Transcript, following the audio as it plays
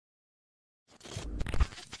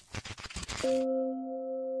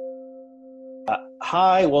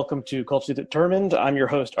Hi, welcome to Culturally Determined. I'm your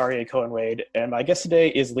host, Aryeh Cohen-Wade, and my guest today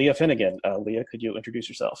is Leah Finnegan. Leah, could you introduce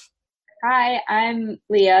yourself? Hi, I'm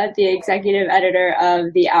Leah, the executive editor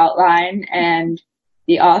of The Outline and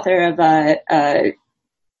the author of a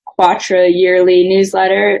Quatra yearly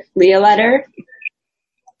newsletter, Leah Letter.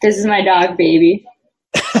 This is my dog, Baby.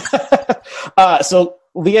 So,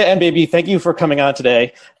 Leah and Baby, thank you for coming on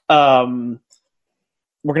today.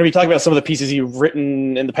 We're going to be talking about some of the pieces you've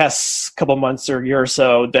written in the past couple months or year or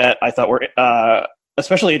so that I thought were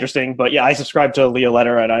especially interesting. But yeah, I subscribe to Leah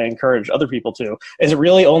Letter and I encourage other people to. Is it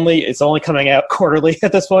really it's only coming out quarterly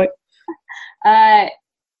at this point? Yeah,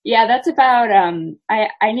 that's about,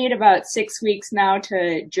 I need about 6 weeks now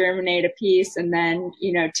to germinate a piece, and then,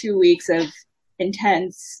 2 weeks of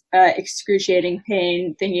intense, excruciating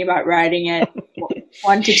pain thinking about writing it,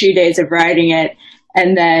 1 to 2 days of writing it,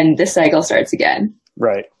 and then the cycle starts again.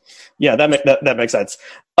 Right. Yeah, that makes sense.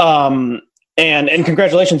 And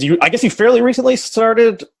congratulations. I guess you fairly recently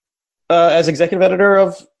started as executive editor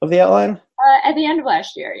of The Outline? At the end of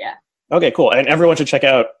last year, yeah. Okay, cool. And everyone should check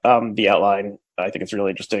out The Outline. I think it's a really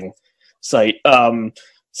interesting site.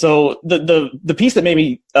 So the piece that made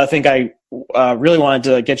me think I really wanted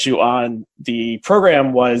to get you on the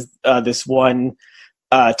program was this one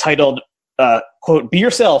titled, quote, "Be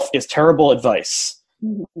Yourself is Terrible Advice."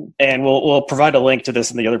 Mm-hmm. And we'll provide a link to this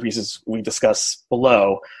and the other pieces we discuss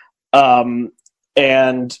below.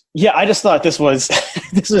 And yeah, I just thought this was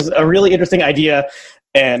a really interesting idea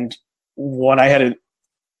and one I hadn't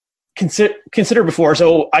considered before.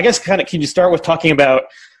 So I guess can you start with talking about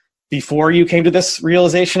before you came to this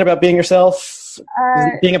realization about being yourself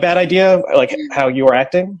being a bad idea, like how you were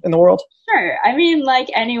acting in the world? Sure. I mean, like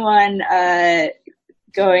anyone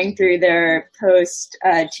going through their post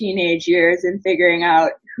teenage years and figuring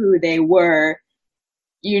out who they were,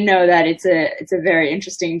 that it's a very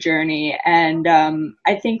interesting journey. And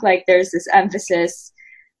I think like there's this emphasis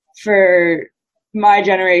for my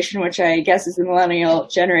generation, which I guess is the millennial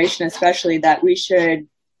generation especially, that we should,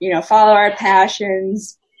 follow our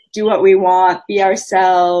passions, do what we want, be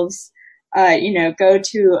ourselves, go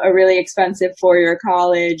to a really expensive 4-year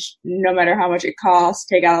college, no matter how much it costs,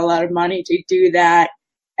 take out a lot of money to do that.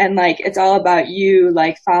 And like, it's all about you,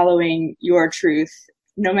 like following your truth,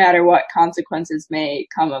 no matter what consequences may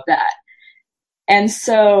come of that. And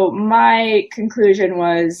so my conclusion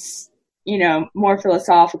was, more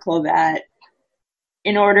philosophical, that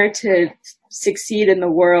in order to succeed in the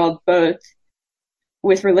world, both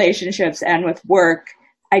with relationships and with work,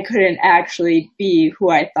 I couldn't actually be who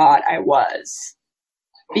I thought I was,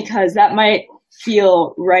 because that might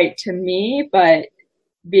feel right to me, but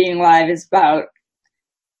being live is about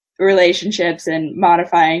relationships and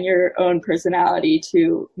modifying your own personality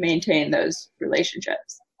to maintain those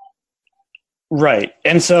relationships. Right.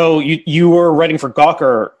 And so you were writing for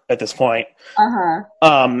Gawker at this point.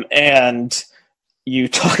 Uh-huh. And you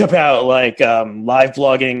talk about like live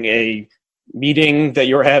blogging a meeting that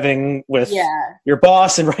you were having with your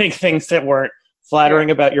boss and writing things that weren't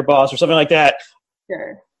flattering about your boss or something like that.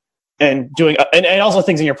 Sure. And doing and also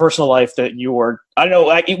things in your personal life that you were, I don't know,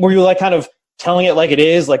 like, were you like kind of telling it like it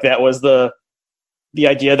is, like that was the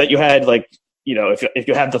idea that you had, like, if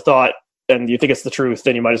you have the thought and you think it's the truth,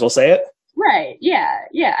 then you might as well say it? Right. Yeah.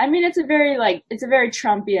 I mean, it's a very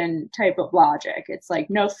Trumpian type of logic. It's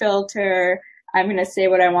like no filter. I'm going to say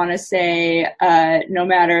what I want to say, no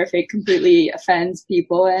matter if it completely offends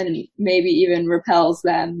people and maybe even repels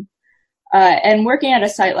them. And working at a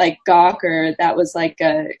site like Gawker, that was like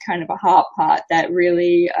a kind of a hot pot that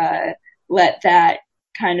really let that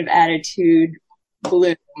kind of attitude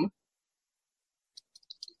bloom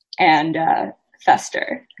and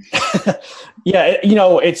fester. Yeah,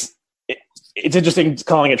 it's interesting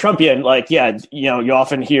calling it Trumpian. Like, yeah, you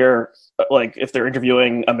often hear, like, if they're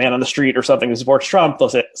interviewing a man on the street or something who supports Trump, they'll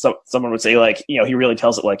say someone would say, like, he really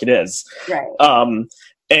tells it like it is. Right.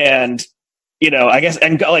 And I guess,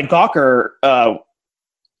 and like Gawker,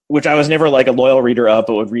 which I was never like a loyal reader of,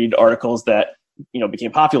 but would read articles that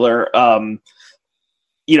became popular.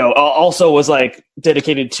 Also was like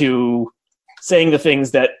dedicated to saying the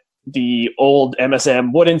things that the old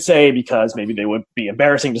MSM wouldn't say because maybe they would be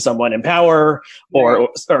embarrassing to someone in power, or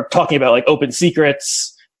talking about like open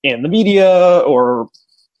secrets in the media or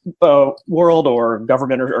world or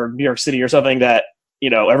government or New York City or something that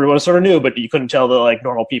everyone sort of knew, but you couldn't tell the like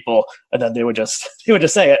normal people, and then they would just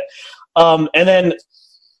say it. And then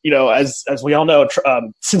as we all know,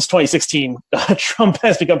 since 2016, Trump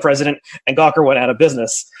has become president and Gawker went out of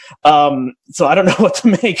business. So I don't know what to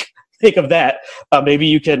make of that. Maybe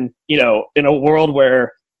you can, in a world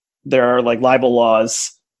where there are like libel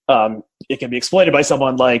laws, it can be exploited by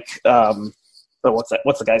someone like what's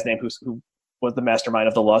the guy's name who was the mastermind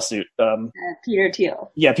of the lawsuit? Peter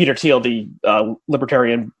Thiel. Yeah, Peter Thiel, the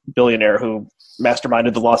libertarian billionaire who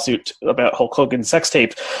masterminded the lawsuit about Hulk Hogan's sex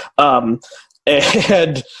tape.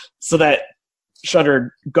 And so that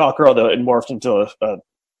shuttered Gawk Girl, though, and morphed into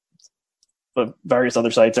various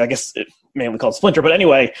other sites. I guess it mainly called Splinter. But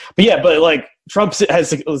anyway, but Trump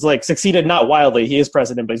was like succeeded not wildly. He is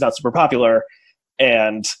president, but he's not super popular.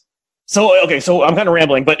 And so I'm kind of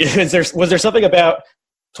rambling. But was there something about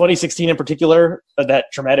 2016 in particular, that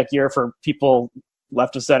traumatic year for people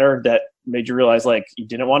left of center, that made you realize like you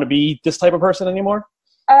didn't want to be this type of person anymore?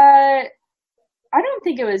 I don't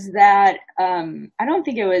think it was that. I don't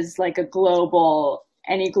think it was like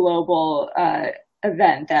any global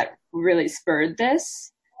event that really spurred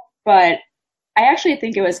this. But I actually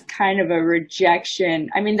think it was kind of a rejection.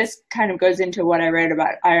 I mean, this kind of goes into what I wrote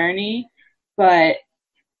about irony, but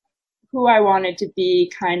who I wanted to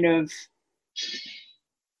be, kind of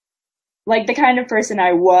like the kind of person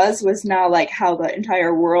I was now like how the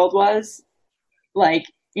entire world was. Like,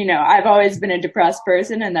 you know, I've always been a depressed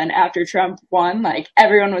person, and then after Trump won, like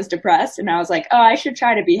everyone was depressed, and I was like, oh, I should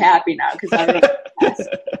try to be happy now because everyone's depressed.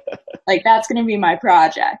 Like, that's going to be my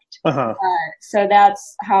project. So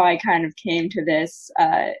that's how I kind of came to this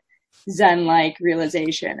Zen-like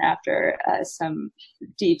realization after some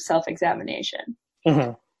deep self-examination.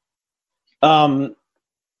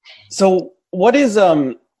 So what is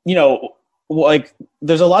like,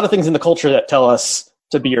 there's a lot of things in the culture that tell us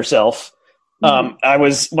to be yourself. When I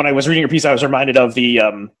was reading your piece, I was reminded of the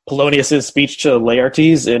Polonius's speech to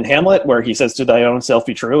Laertes in Hamlet, where he says, "To thy own self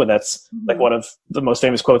be true," and that's like one of the most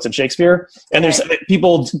famous quotes in Shakespeare. And there's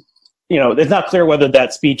people, it's not clear whether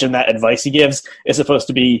that speech and that advice he gives is supposed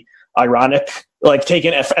to be ironic, like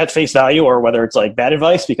taken at face value, or whether it's like bad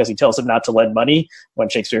advice because he tells him not to lend money when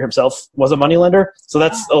Shakespeare himself was a moneylender. So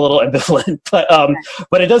that's a little ambivalent,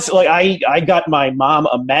 but it does, like, I got my mom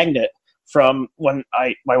a magnet from when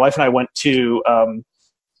my wife and I went to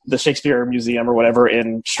the Shakespeare Museum or whatever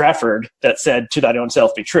in Stratford that said, "To thine own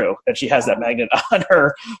self be true," and she has that magnet on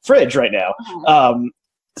her fridge right now.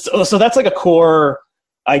 So that's like a core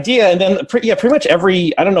idea. And then pretty much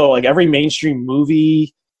every mainstream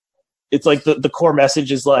movie, it's like the core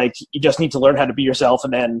message is like, you just need to learn how to be yourself,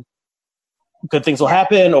 and then good things will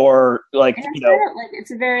happen. Or like,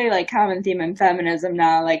 it's a very like common theme in feminism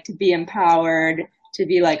now, like to be empowered, to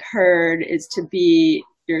be like heard, is to be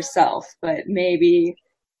yourself. But maybe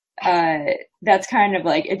that's kind of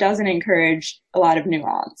like, it doesn't encourage a lot of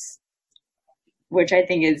nuance, which I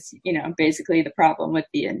think is, basically the problem with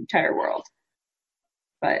the entire world.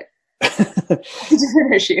 But it's a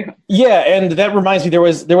different issue. Yeah, and that reminds me, there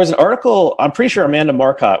was an article, I'm pretty sure Amanda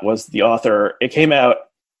Marcotte was the author. It came out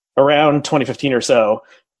around 2015 or so,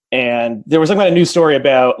 and there was some kind of news story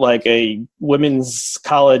about like a women's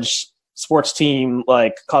college sports team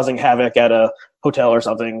like causing havoc at a hotel or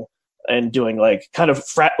something and doing like kind of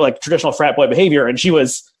traditional frat boy behavior. And she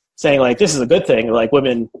was saying like, this is a good thing. Like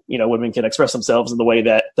women can express themselves in the way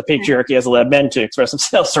that the patriarchy has allowed men to express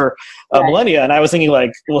themselves for millennia. And I was thinking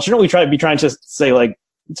like, well, shouldn't we be trying to say like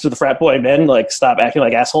to the frat boy men, like stop acting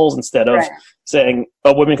like assholes, instead of saying,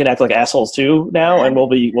 oh, women can act like assholes too now, and we'll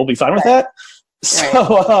be fine with that.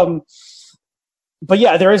 So, but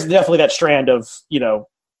yeah, there is definitely that strand of,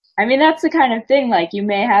 I mean, that's the kind of thing, like, you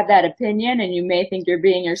may have that opinion and you may think you're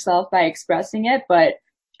being yourself by expressing it, but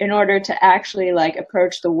in order to actually, like,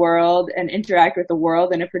 approach the world and interact with the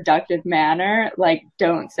world in a productive manner, like,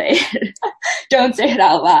 don't say it. Don't say it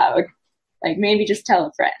out loud. Like, maybe just tell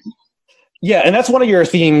a friend. Yeah, and that's one of your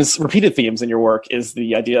themes, repeated themes in your work, is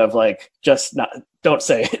the idea of, like, don't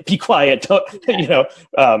say it, be quiet,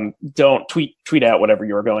 don't tweet out whatever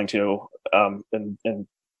you were going to, and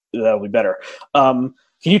that'll be better.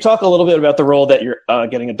 Can you talk a little bit about the role that you're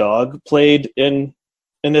getting a dog played in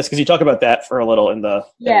this? Because you talk about that for a little in the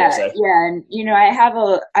essay. Yeah, and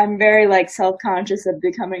I'm very like self-conscious of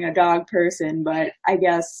becoming a dog person, but I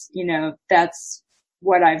guess that's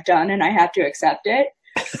what I've done, and I have to accept it.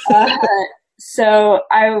 So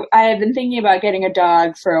I have been thinking about getting a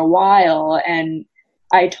dog for a while, and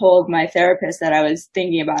I told my therapist that I was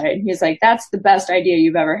thinking about it, and he's like, "That's the best idea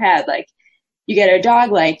you've ever had. Like, you get a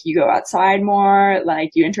dog, like, you go outside more,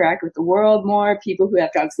 like, you interact with the world more. People who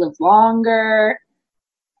have dogs live longer."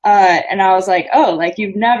 And I was like, oh, like,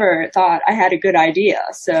 you've never thought I had a good idea.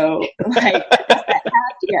 So, like, I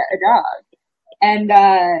have to get a dog. And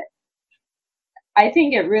I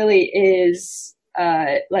think it really is,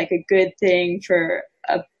 like, a good thing for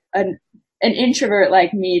an introvert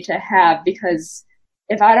like me to have, because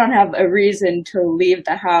if I don't have a reason to leave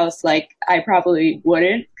the house, like I probably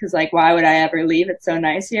wouldn't, because like why would I ever leave? It's so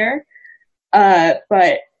nice here.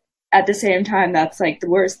 But at the same time, that's like the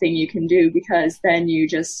worst thing you can do, because then you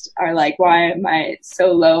just are like, why am I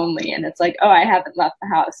so lonely? And it's like, oh, I haven't left the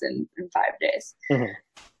house in 5 days. Mm-hmm.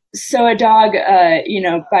 So a dog,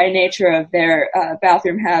 by nature of their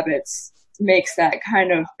bathroom habits, makes that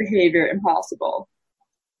kind of behavior impossible,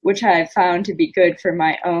 which I found to be good for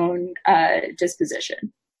my own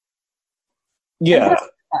disposition. Yeah. And they're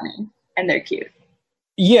funny, and they're cute.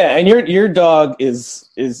 Yeah, and your dog is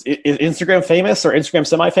Instagram famous or Instagram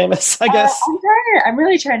semi-famous, I guess? I'm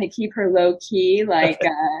really trying to keep her low key. Like,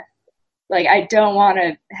 like I don't want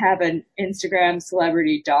to have an Instagram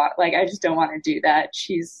celebrity dog. Like, I just don't want to do that.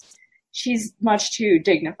 She's much too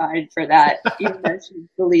dignified for that, even though she's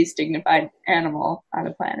the least dignified animal on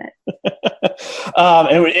the planet.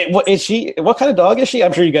 What kind of dog is she?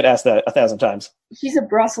 I'm sure you got asked that 1,000 times. She's a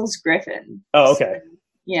Brussels Griffon. Oh, okay. So,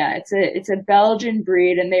 yeah, it's a Belgian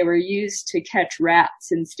breed, and they were used to catch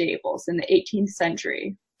rats in stables in the 18th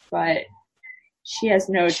century. But she has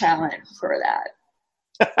no talent for that.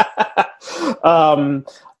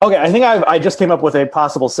 Okay, I think I just came up with a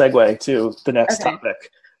possible segue to the next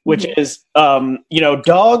topic, which is,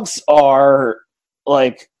 dogs are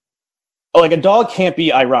like a dog can't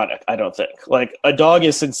be ironic, I don't think. Like, a dog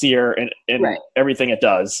is sincere in right. everything it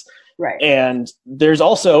does. Right. And there's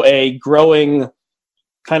also a growing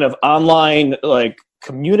kind of online like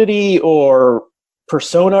community or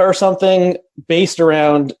persona or something based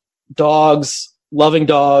around dogs, loving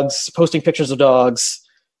dogs, posting pictures of dogs,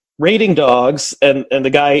 rating dogs, and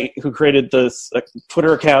the guy who created this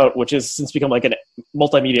Twitter account, which has since become like a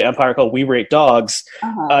multimedia empire called We Rate Dogs,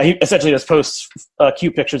 he essentially just posts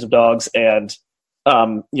cute pictures of dogs and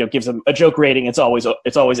gives them a joke rating. It's always out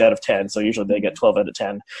of 10, so usually they get 12 out of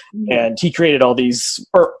 10. Mm-hmm. And he created all these,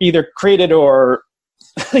 or either created or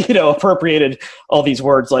appropriated all these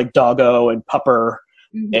words like doggo and pupper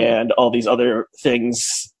mm-hmm. and all these other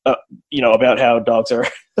things, about how dogs are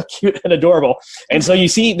cute and adorable. And so you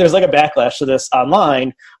see there's like a backlash to this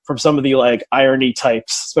online from some of the like irony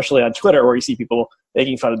types, especially on Twitter, where you see people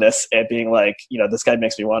making fun of this and being like, this guy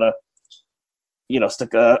makes me want to,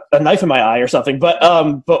 stick a knife in my eye or something. But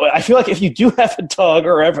I feel like if you do have a dog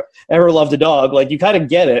or ever loved a dog, like you kind of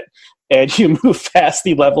get it and you move past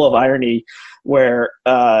the level of irony where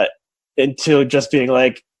into just being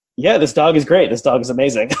like, yeah, this dog is great. This dog is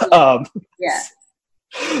amazing. Yeah.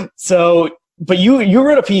 So, but you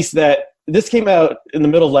wrote a piece that this came out in the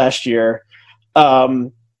middle of last year.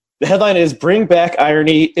 The headline is "Bring Back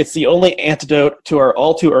Irony. It's the only antidote to our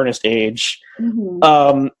all too earnest age."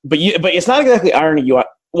 Mm-hmm. But it's not exactly irony.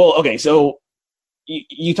 So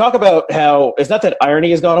you talk about how it's not that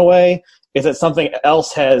irony has gone away; it's that something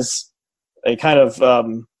else has a kind of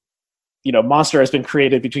monster has been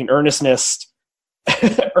created between earnestness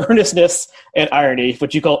and irony,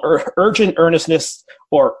 which you call urgent earnestness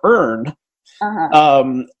or earn.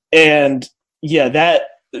 Uh-huh. And yeah, that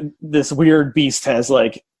this weird beast has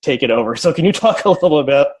like taken over. So can you talk a little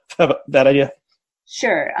about that idea?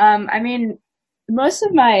 Sure. I mean, most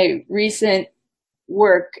of my recent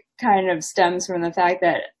work kind of stems from the fact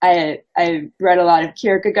that I read a lot of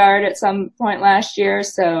Kierkegaard at some point last year.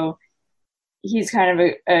 So he's kind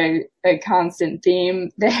of a constant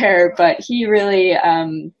theme there, but he really,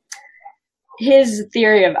 his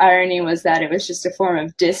theory of irony was that it was just a form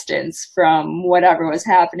of distance from whatever was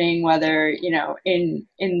happening, whether, in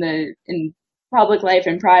public life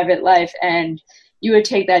and private life. And you would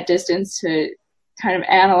take that distance to kind of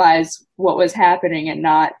analyze what was happening and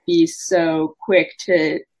not be so quick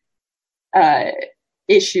to,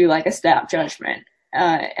 issue like a snap judgment.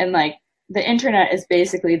 And like, the internet is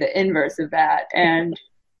basically the inverse of that, and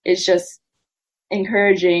it's just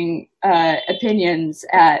encouraging opinions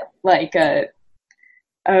at like a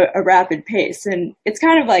rapid pace. And it's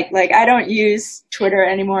kind of like I don't use Twitter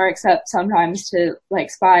anymore, except sometimes to like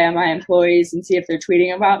spy on my employees and see if they're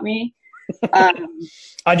tweeting about me.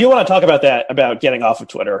 I do want to talk about that, about getting off of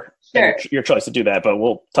Twitter. Sure. Your choice to do that, but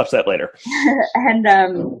we'll touch that later. And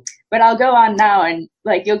but I'll go on now, and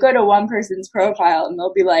like you'll go to one person's profile and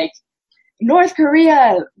they'll be like, North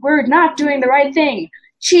Korea, we're not doing the right thing.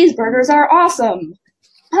 Cheeseburgers are awesome.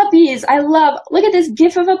 Puppies, I love, look at this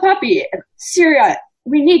gif of a puppy. Syria,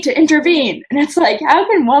 we need to intervene. And it's like, how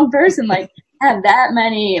can one person like have that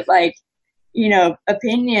many like,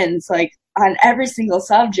 opinions like on every single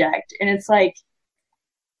subject? And it's like,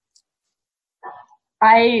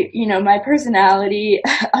 my personality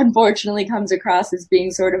unfortunately comes across as being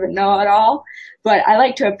sort of a know-it-all, but I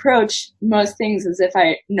like to approach most things as if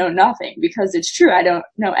I know nothing, because it's true, I don't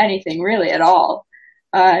know anything really at all.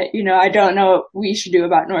 I don't know what we should do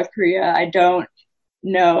about North Korea. I don't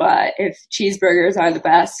know if cheeseburgers are the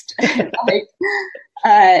best.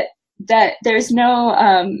 That there's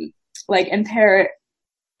no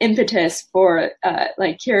impetus for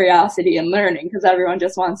curiosity and learning, because everyone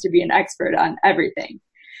just wants to be an expert on everything.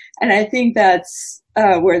 And I think that's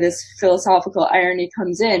where this philosophical irony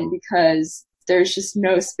comes in, because there's just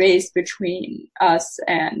no space between us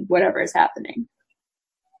and whatever is happening.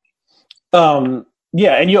 So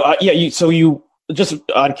you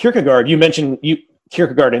just on Kierkegaard, you mentioned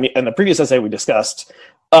Kierkegaard in the previous essay we discussed.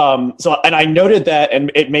 And I noted that,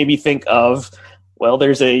 and it made me think of, well,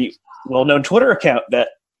 there's a well-known Twitter account that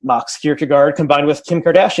mocks Kierkegaard combined with Kim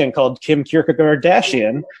Kardashian called Kim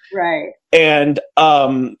Kierkegaardian. Right. And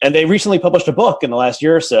they recently published a book in the last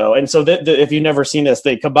year or so. And so if you've never seen this,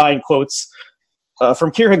 they combine quotes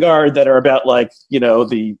from Kierkegaard that are about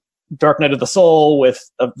the dark night of the soul with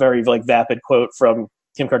a very vapid quote from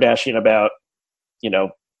Kim Kardashian about,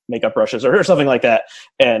 makeup brushes or something like that,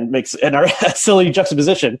 and makes a silly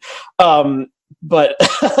juxtaposition. But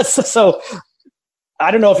so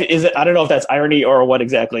I don't know if that's irony or what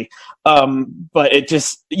exactly. But it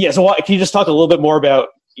just, so can you just talk a little bit more about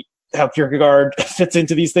how Kierkegaard fits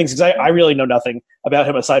into these things? Because I really know nothing about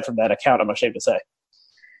him aside from that account, I'm ashamed to say.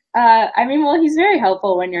 He's very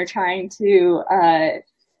helpful when you're trying to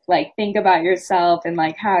think about yourself and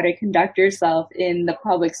how to conduct yourself in the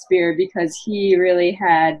public sphere, because he really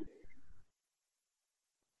had,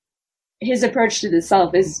 his approach to the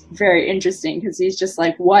self is very interesting, because he's just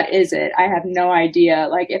what is it? I have no idea.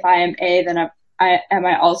 If I am A, then am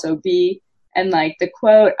I also B? And the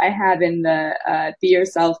quote I have in the Be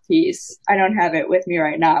Yourself piece, I don't have it with me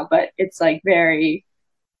right now, but it's very,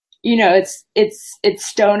 it's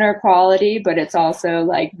stoner quality, but it's also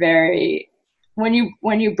very, when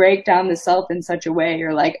you break down the self in such a way,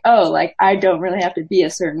 you're I don't really have to be a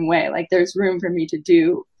certain way. There's room for me to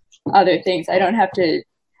do other things. I don't have to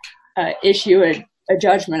issue a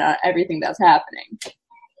judgment on everything that's happening.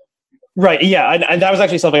 Right. Yeah. And that was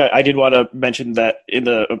actually something I did want to mention, that in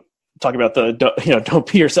the talking about the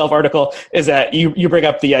don't be yourself article, is that you bring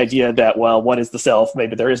up the idea that, well, what is the self?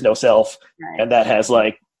 Maybe there is no self. Right. And that has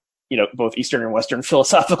both Eastern and Western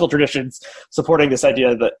philosophical traditions supporting this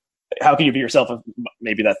idea that how can you be yourself if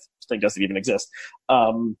maybe that thing doesn't even exist.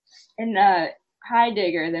 And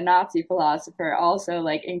Heidegger, the Nazi philosopher, also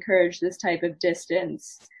encouraged this type of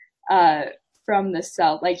distance from the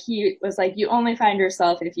self. He was you only find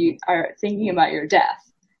yourself if you are thinking about your death.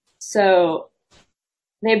 So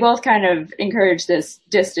they both kind of encourage this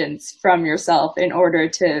distance from yourself in order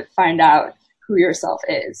to find out who yourself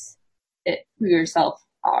is, who yourself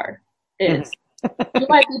is. You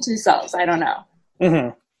might be two selves. I don't know. Mm-hmm.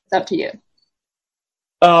 It's up to you.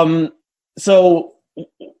 So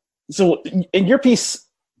in your piece,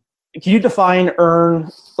 can you define earn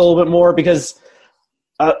a little bit more? Because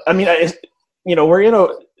we're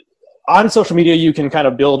on social media, you can kind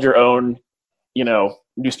of build your own,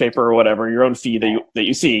 newspaper or whatever, your own feed that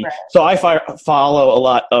you see. Right. So I follow a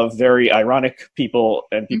lot of very ironic people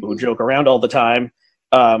and people who joke around all the time,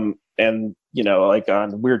 and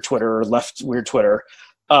on weird Twitter, left weird Twitter.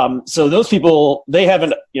 So those people, they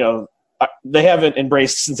haven't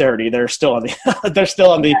embraced sincerity. They're still on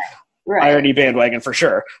the right. irony bandwagon for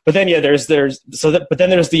sure. But then there's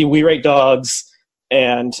the We Rate Dogs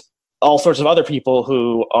and all sorts of other people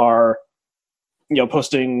who are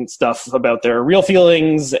posting stuff about their real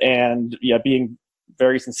feelings and being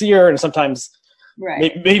very sincere, and sometimes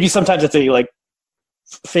maybe sometimes it's a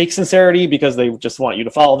fake sincerity because they just want you to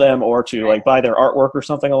follow them or to buy their artwork or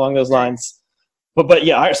something along those lines. But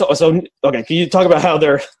okay, can you talk about how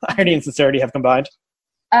their irony and sincerity have combined?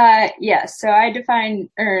 Yes. So I define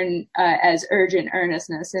earn as urgent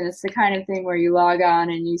earnestness, and it's the kind of thing where you log on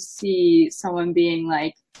and you see someone being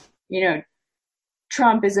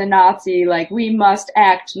Trump is a Nazi, we must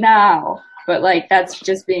act now. But that's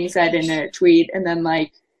just being said in a tweet, and then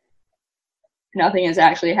nothing is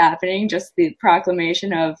actually happening, just the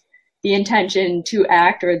proclamation of the intention to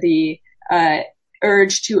act or the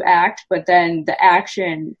urge to act, but then the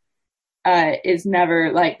action is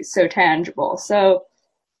never so tangible. So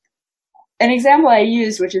an example I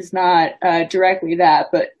use, which is not directly that,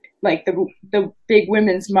 but the big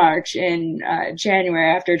women's march in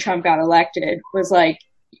January after Trump got elected was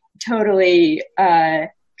totally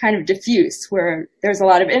kind of diffuse, where there's a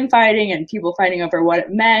lot of infighting and people fighting over what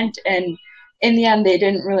it meant, and in the end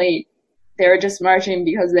they were just marching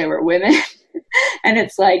because they were women. And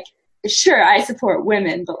it's sure, I support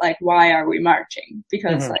women, but why are we marching?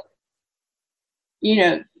 Because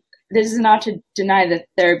this is not to deny the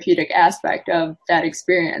therapeutic aspect of that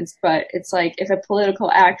experience, but it's like if a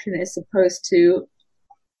political action is supposed to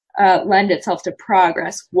lend itself to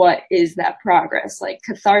progress, what is that progress? Like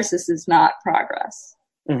catharsis is not progress.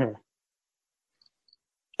 Mm-hmm.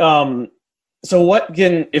 So what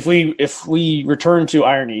can, if we return to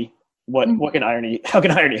irony, what can irony, how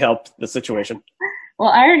can irony help the situation? Well,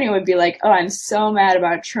 irony would be like, oh, I'm so mad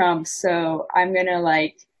about Trump, so I'm gonna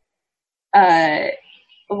like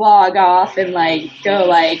log off and like go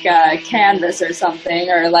like canvas or something,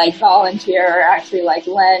 or like volunteer, or actually like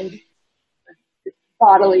lend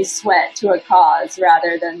bodily sweat to a cause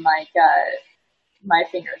rather than like my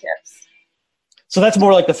fingertips. So that's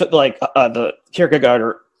more like the Kierkegaard,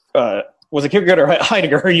 or was it Kierkegaard or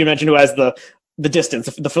Heidegger who you mentioned, who has the distance,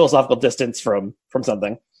 the philosophical distance from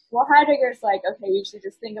something? Well, Heidegger's like, okay, you should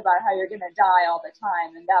just think about how you're going to die all the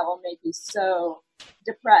time, and that will make you so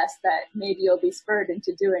depressed that maybe you'll be spurred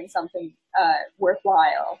into doing something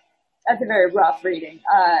worthwhile. That's a very rough reading.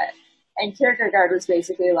 And Kierkegaard was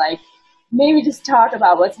basically like, maybe just talk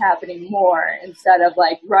about what's happening more instead of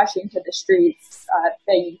like rushing to the streets,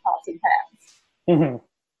 begging pots and pans. Mm-hmm.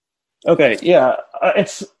 Okay, yeah,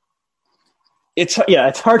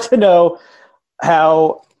 it's hard to know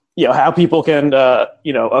how people can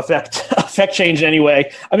affect change in any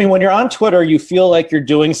way. I mean, when you're on Twitter, you feel like you're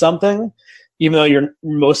doing something, even though you're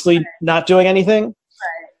mostly not doing anything. Right.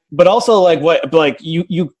 But also,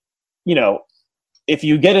 if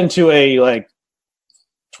you get into a like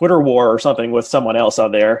Twitter war or something with someone else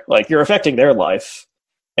on there, like you're affecting their life,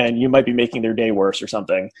 and you might be making their day worse or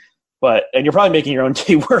something. And you're probably making your own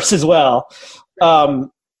day worse as well.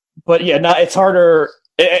 But yeah, it's harder.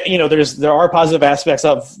 There are positive aspects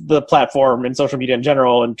of the platform and social media in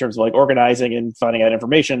general in terms of like organizing and finding out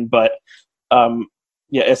information. But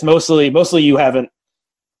it's mostly you haven't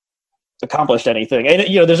accomplished anything. And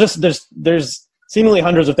there's seemingly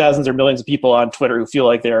hundreds of thousands or millions of people on Twitter who feel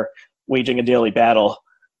like they're waging a daily battle,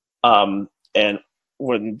 and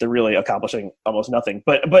when they're really accomplishing almost nothing.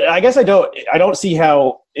 But I guess I don't see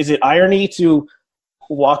how, is it irony to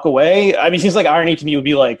walk away? I mean, it seems like irony to me would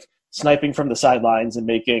be like sniping from the sidelines and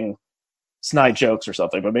making snide jokes or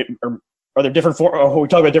something. But maybe, are there different are we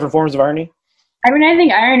talking about different forms of irony? I mean, I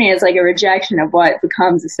think irony is like a rejection of what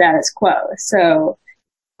becomes the status quo. So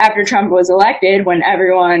after Trump was elected, when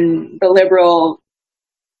everyone, the liberal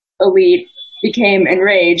elite, became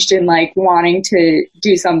enraged and like wanting to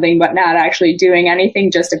do something but not actually doing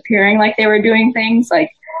anything, just appearing like they were doing things,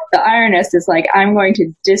 like the ironist is like, I'm going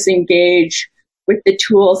to disengage with the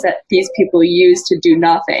tools that these people use to do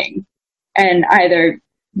nothing, and either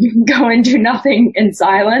go and do nothing in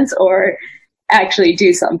silence or actually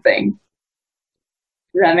do something.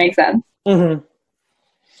 Does that make sense? Mm-hmm.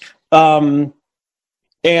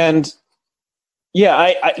 And yeah,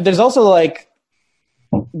 I there's also like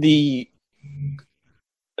and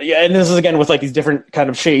this is again with like these different kind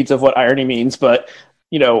of shades of what irony means, but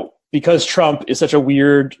because Trump is such a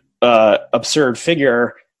weird, absurd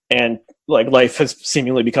figure, and like life has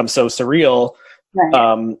seemingly become so surreal,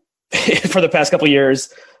 right. For the past couple of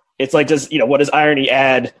years, it's like, what does irony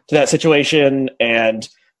add to that situation? And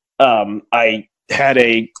I had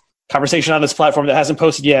a conversation on this platform that hasn't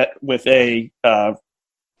posted yet with a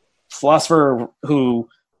philosopher who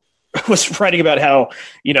was writing about how,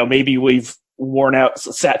 maybe we've worn out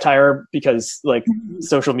satire because like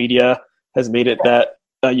social media has made it that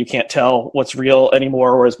you can't tell what's real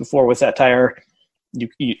anymore. Whereas before with satire,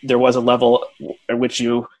 there was a level at which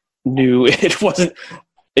you knew it wasn't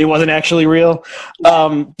actually real.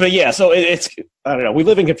 But yeah, so it's, I don't know, we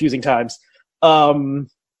live in confusing times. Okay.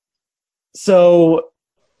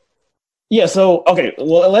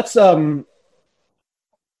 Well, let's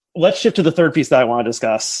shift to the third piece that I want to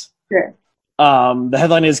discuss. Sure. The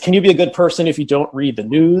headline is, "Can you be a good person if you don't read the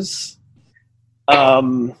news?"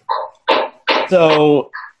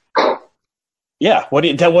 So yeah, what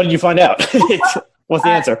did you find out? What's the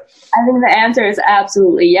answer? I think the answer is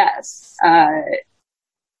absolutely yes.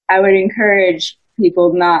 I would encourage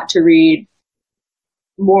people not to read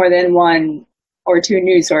more than one or two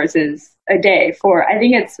news sources a day I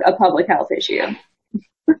think it's a public health issue.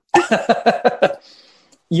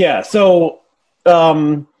 Yeah. So,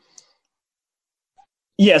 so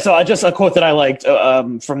a quote that I liked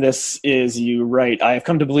from this is, you write, "I have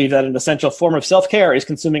come to believe that an essential form of self-care is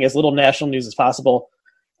consuming as little national news as possible,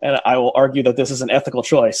 and I will argue that this is an ethical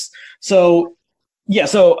choice." So,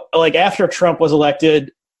 like after Trump was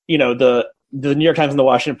elected, the New York Times and the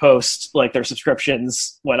Washington Post, like their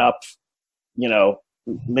subscriptions went up,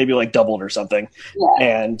 maybe like doubled or something. Yeah.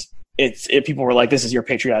 And people were like, this is your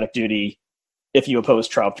patriotic duty if you oppose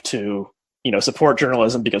Trump to support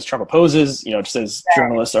journalism because Trump opposes, just says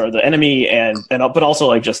journalists are the enemy, but also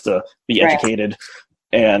like just to be educated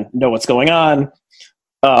and know what's going on.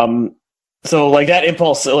 So like that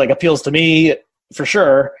impulse like appeals to me for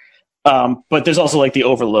sure. But there's also like the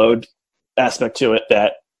overload aspect to it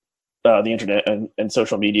that the internet and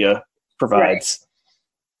social media provides.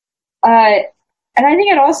 And I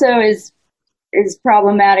think it also is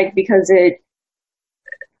problematic because it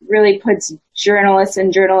really puts journalists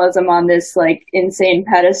and journalism on this like insane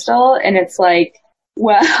pedestal, and it's like,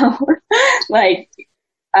 well, like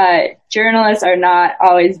journalists are not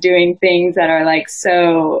always doing things that are like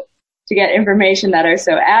so to get information that are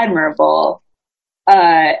so admirable,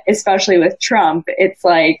 especially with Trump. It's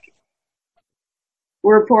like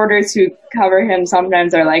reporters who cover him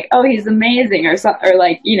sometimes are like, oh, he's amazing, or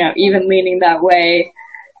like, even leaning that way,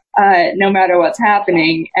 no matter what's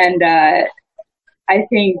happening. And I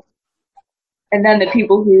think, and then the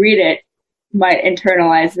people who read it might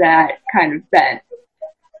internalize that kind of bent,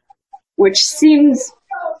 which seems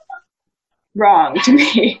wrong to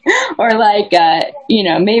me, or like,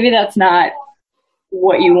 maybe that's not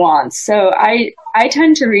what you want. So I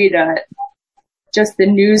tend to read just the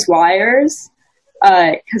news wires,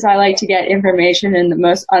 because I like to get information in the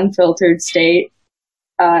most unfiltered state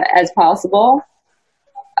as possible.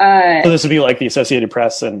 So this would be like the Associated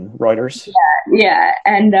Press and Reuters? Yeah.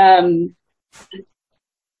 And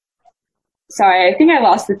sorry, I think I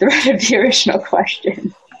lost the thread of the original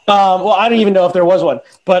question. Well, I don't even know if there was one.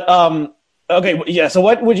 But, okay, yeah, so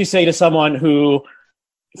what would you say to someone who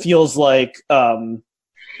feels like, they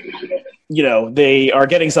are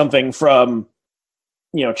getting something from,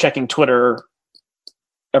 checking Twitter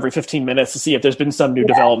every 15 minutes to see if there's been some new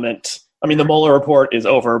development? I mean, the Mueller report is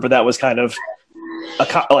over, but that was kind of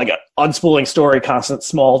like an unspooling story, constant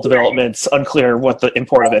small developments, unclear what the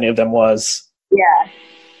import of any of them was. Yeah.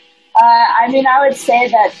 I mean, I would say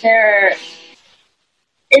that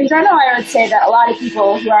in general, I would say that a lot of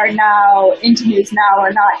people who are now into news now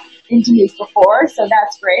are not into news before, so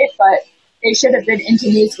that's great, but they should have been into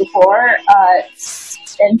news before,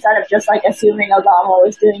 instead of just like assuming Obama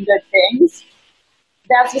was doing good things.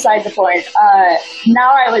 That's beside the point.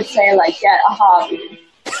 Now I would say like get a hobby.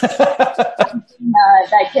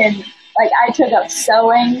 That can, like, I took up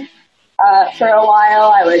sewing for a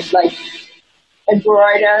while. I would like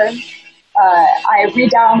embroider. I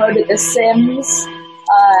re-downloaded The Sims.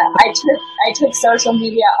 I took social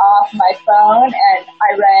media off my phone, and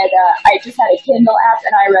I read. I just had a Kindle app,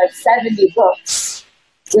 and I read 70 books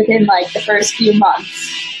within like the first few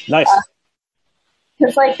months. Nice.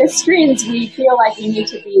 Because like the screens, we feel like we want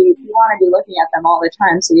to be looking at them all the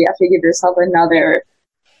time, so you have to give yourself another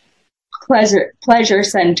pleasure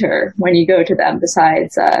center when you go to them,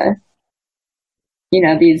 besides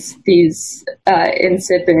these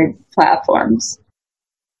insipid platforms.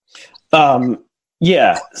 That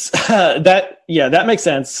makes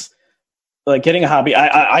sense. Like getting a hobby.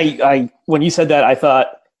 I when you said that, I thought,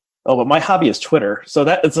 oh, but my hobby is Twitter, so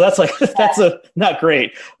that's like that's not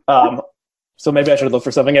great. So maybe I should look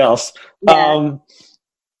for something else. Yeah.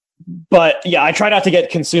 But yeah, I try not to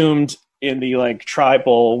get consumed in the like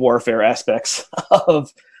tribal warfare aspects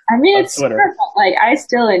of. I mean, it's Twitter. Like I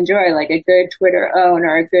still enjoy like a good Twitter own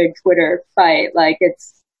or a good Twitter fight. Like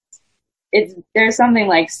it's there's something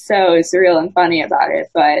like so surreal and funny about it,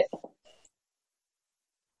 but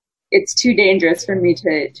it's too dangerous for me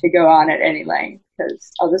to go on at any length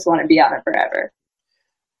because I'll just want to be on it forever.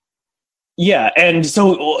 Yeah, and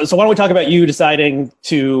so why don't we talk about you deciding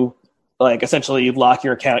to like essentially lock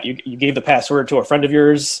your account? You gave the password to a friend of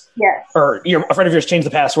yours. Yes. Or a friend of yours changed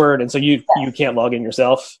the password, and so you can't log in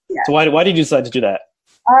yourself. Yes. So why did you decide to do that?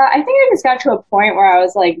 I think I just got to a point where I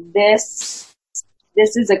was like, this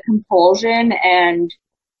is a compulsion, and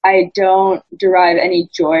I don't derive any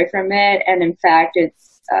joy from it. And in fact, it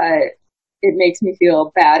makes me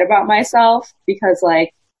feel bad about myself because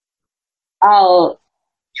like I'll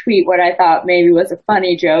tweet what I thought maybe was a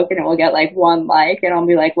funny joke and it will get like one like, and I'll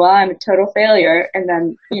be like, well, I'm a total failure. And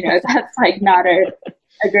then, that's like not a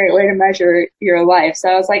great way to measure your life. So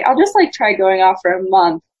I was like, I'll just like try going off for a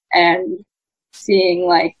month and seeing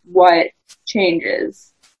like what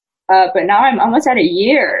changes. But now I'm almost at a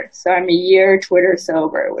year. So I'm a year Twitter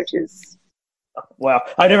sober, which is. Wow.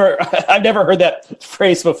 I've never heard that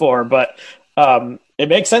phrase before, but it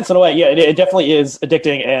makes sense in a way. Yeah, it definitely is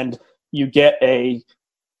addicting, and you get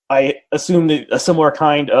I assume a similar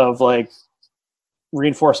kind of like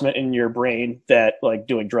definitely in your brain that like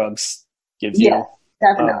doing drugs gives you. Yeah,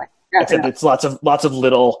 definitely. Except it's lots of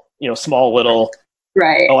little, small little.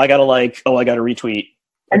 Right. Oh, I gotta retweet.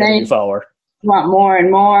 I got a new follower. You want more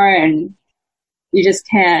and more, and you just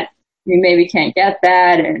can't you maybe can't get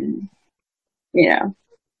that. And, you know,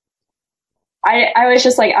 I was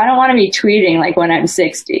just like, I don't want to be tweeting like when I'm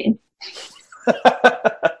 60.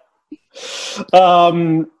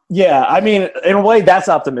 Yeah, I mean, in a way, that's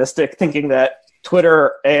optimistic, thinking that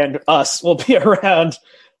Twitter and us will be around,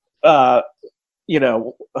 you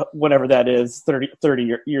know, whenever that is,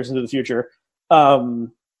 30 years into the future.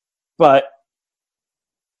 But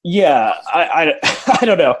yeah, I I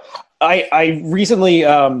don't know. I recently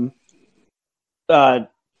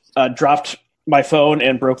dropped my phone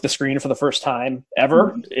and broke the screen for the first time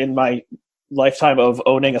ever in my lifetime of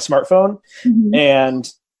owning a smartphone. Mm-hmm.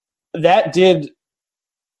 And that did,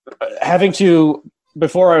 having to,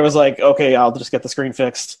 before I was like, okay, I'll just get the screen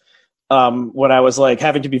fixed. When I was like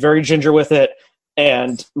having to be very ginger with it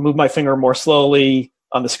and move my finger more slowly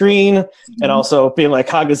on the screen, Mm-hmm. and also being like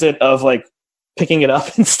cognizant of like picking it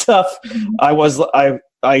up and stuff, Mm-hmm.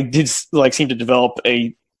 I did like seem to develop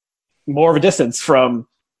a more of a distance from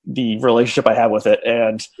the relationship I have with it,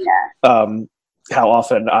 and how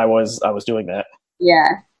often I was doing that. Yeah.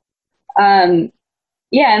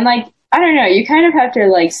 Yeah, and like, I don't know, you kind of have to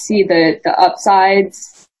like see the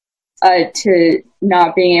upsides to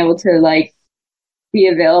not being able to like be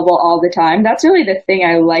available all the time. That's really the thing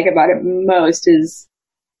I like about it most, is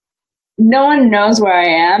no one knows where I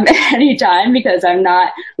am at any time, because I'm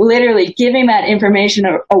not literally giving that information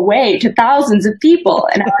away to thousands of people.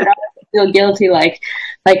 And I would feel guilty, like,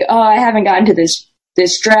 oh, I haven't gotten to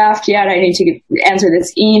this draft yet. I need to answer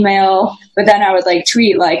this email. But then I would like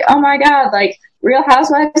tweet like, oh my God, like Real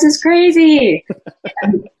Housewives is crazy.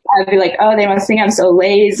 And I'd be like, oh, they must think I'm so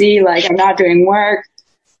lazy. Like I'm not doing work.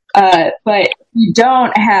 But you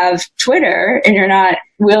don't have Twitter and you're not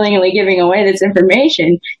willingly giving away this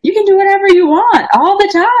information. You can do whatever you want all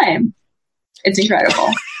the time. It's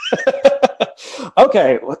incredible.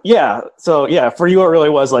 Okay. Yeah. So yeah, for you, it really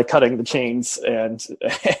was like cutting the chains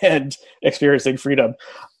and experiencing freedom.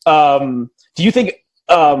 Do you think,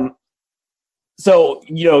 so,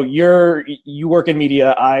 you know, you work in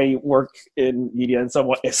media, I work in media in some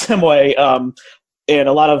way. And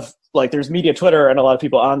a lot of like, there's media Twitter and a lot of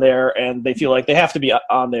people on there, and they feel like they have to be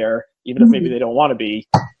on there, even if maybe they don't want to be.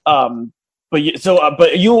 But you,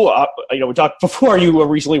 you know, we talked before, you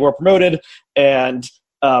recently were promoted, and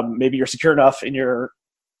maybe you're secure enough in your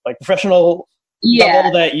like professional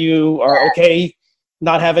level that you are okay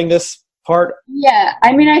not having this part. Yeah,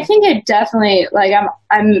 I mean, I think it definitely, like,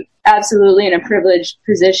 I'm absolutely in a privileged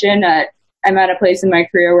position. I'm at a place in my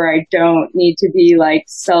career where I don't need to be like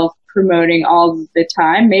self-promoting all the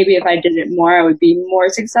time. Maybe if I did it more, I would be more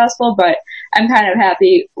successful, but I'm kind of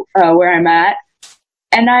happy where I'm at.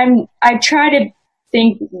 And I try to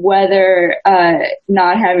think whether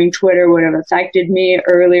not having Twitter would have affected me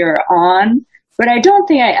earlier on, but I don't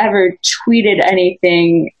think I ever tweeted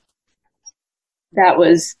anything that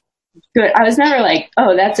was good. I was never like,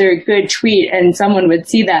 oh, that's a good tweet, and someone would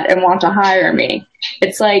see that and want to hire me.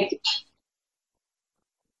 It's like,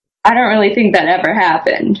 I don't really think that ever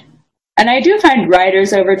happened. And I do find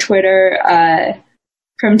writers over Twitter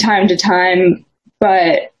from time to time,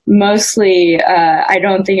 but mostly I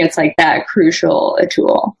don't think it's like that crucial a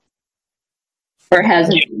tool, or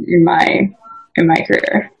hasn't in my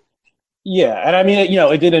career. Yeah, and I mean, you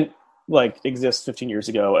know, it didn't like exist 15 years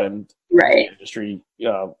ago, and right. The industry, you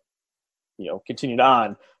know, continued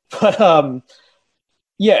on. But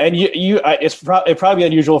yeah, and it's probably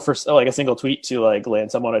unusual for like a single tweet to like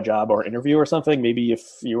land someone a job or an interview or something. Maybe if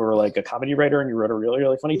you were like a comedy writer and you wrote a really,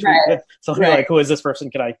 really funny tweet, something like, "Who is this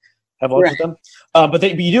person? Can I have lunch with them?" But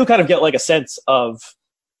you do kind of get like a sense of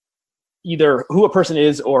either who a person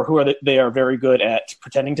is or who they are very good at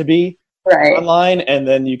pretending to be online, and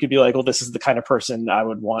then you could be like, well, this is the kind of person I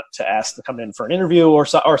would want to ask to come in for an interview or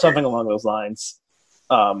something along those lines.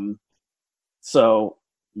 So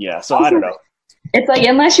yeah, so also, I don't know. It's like,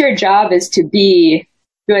 unless your job is to be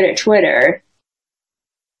good at Twitter,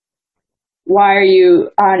 why are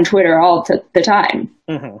you on Twitter all the time?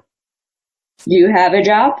 Mm-hmm. You have a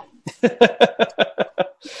job?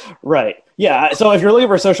 Right. Yeah. So if you're looking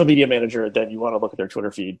for a social media manager, then you want to look at their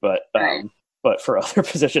Twitter feed, but for other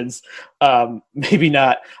positions, maybe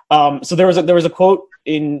not. So there was a quote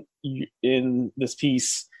in this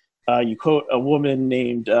piece. You quote a woman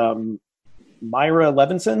named Myra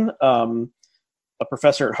Levinson, a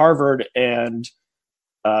professor at Harvard, and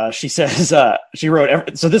she says, she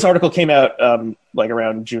wrote, so this article came out like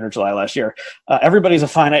around June or July last year. Everybody's a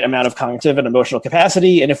finite amount of cognitive and emotional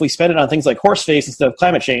capacity, and if we spend it on things like horseface instead of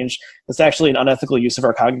climate change, that's actually an unethical use of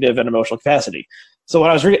our cognitive and emotional capacity. So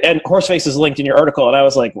when I was reading, and horseface is linked in your article, and I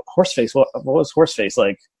was like, horseface, what was horseface?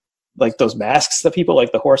 Like those masks that people,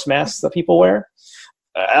 like the horse masks that people wear?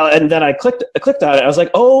 and then I clicked on it. I was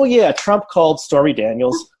like, oh yeah, Trump called Stormy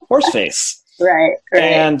Daniels horseface. Right.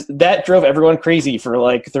 And that drove everyone crazy for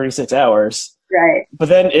like 36 hours. Right. But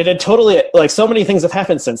then it had totally, like, so many things have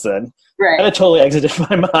happened since then. Right. And it totally exited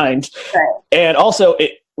my mind. Right. And also,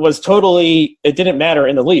 it didn't matter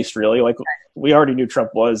in the least, really. Like, we already knew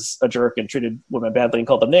Trump was a jerk and treated women badly and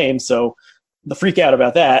called them names. So the freak out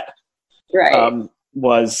about that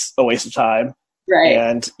was a waste of time. Right.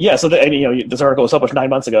 And yeah, so this article was published 9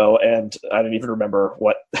 months ago, and I didn't even remember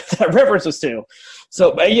what that reference was to.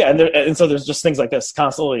 So yeah, and so there's just things like this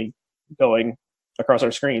constantly going across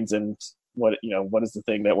our screens. And what is the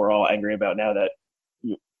thing that we're all angry about now that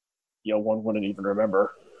one wouldn't even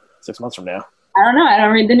remember 6 months from now? I don't know. I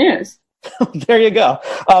don't read the news. There you go.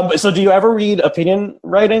 So do you ever read opinion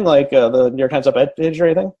writing, like the New York Times op-ed page or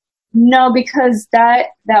anything? No, because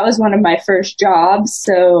that was one of my first jobs.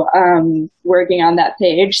 So working on that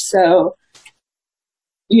page. So,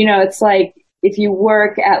 it's like if you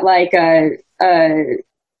work at like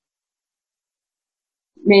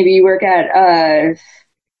maybe you work at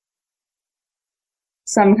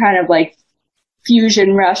some kind of like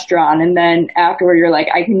fusion restaurant, and then afterward you're like,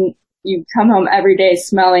 you come home every day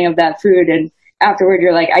smelling of that food, and afterward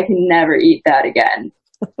you're like, I can never eat that again.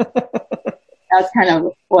 That's kind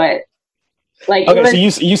of what, like. Okay,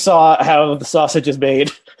 so you saw how the sausage is made.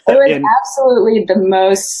 It was absolutely the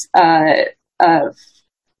most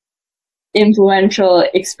influential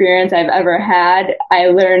experience I've ever had. I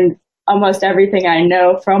learned almost everything I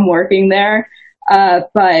know from working there,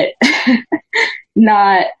 but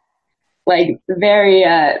not like very,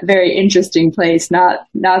 very interesting place. Not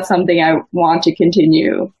something I want to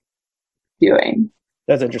continue doing.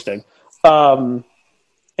 That's interesting.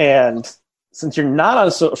 And since you're not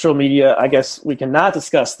on social media, I guess we cannot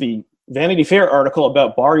discuss the Vanity Fair article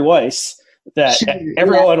about Bari Weiss that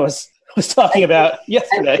everyone was talking about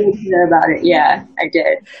yesterday. I did hear about it. Yeah, I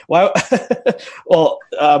did. Well,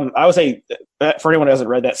 I would say that for anyone who hasn't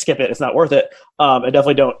read that, skip it. It's not worth it. And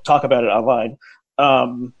definitely don't talk about it online.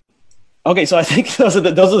 Okay, so I think those are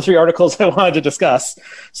the three articles I wanted to discuss.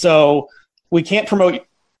 So we can't promote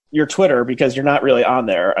your Twitter because you're not really on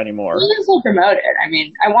there anymore. You can promote it. I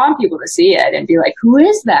mean, I want people to see it and be like, who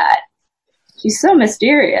is that? She's so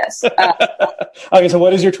mysterious. Okay, so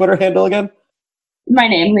what is your Twitter handle again? My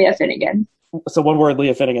name, Leah Finnegan. So one word,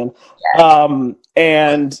 Leah Finnegan. Yeah.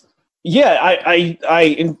 And yeah,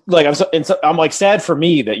 I'm like sad for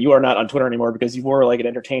me that you are not on Twitter anymore, because you were like an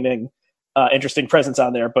entertaining, interesting presence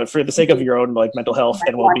on there. But for the sake of your own like mental health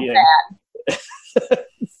and well-being,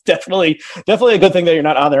 definitely a good thing that you're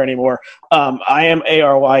not on there anymore. I am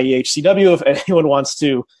ARYEHCW if anyone wants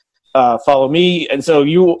to follow me. And so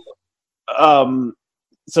you,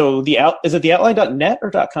 is it the outline.net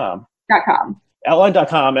or .com? .com.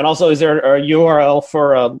 Outline.com. And also, is there a URL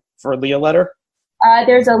for Leah Letter?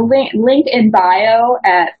 There's a link in bio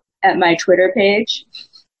at my Twitter page.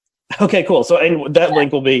 Okay, cool. So and that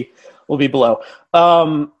link will be below.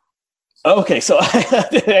 Okay, so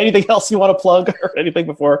anything else you want to plug or anything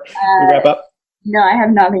before we wrap up? No, I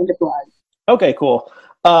have nothing to plug. Okay, cool.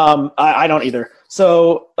 I don't either.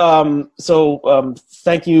 So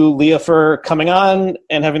thank you, Leah, for coming on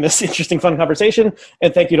and having this interesting, fun conversation.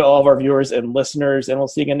 And thank you to all of our viewers and listeners, and we'll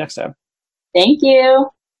see you again next time. Thank you.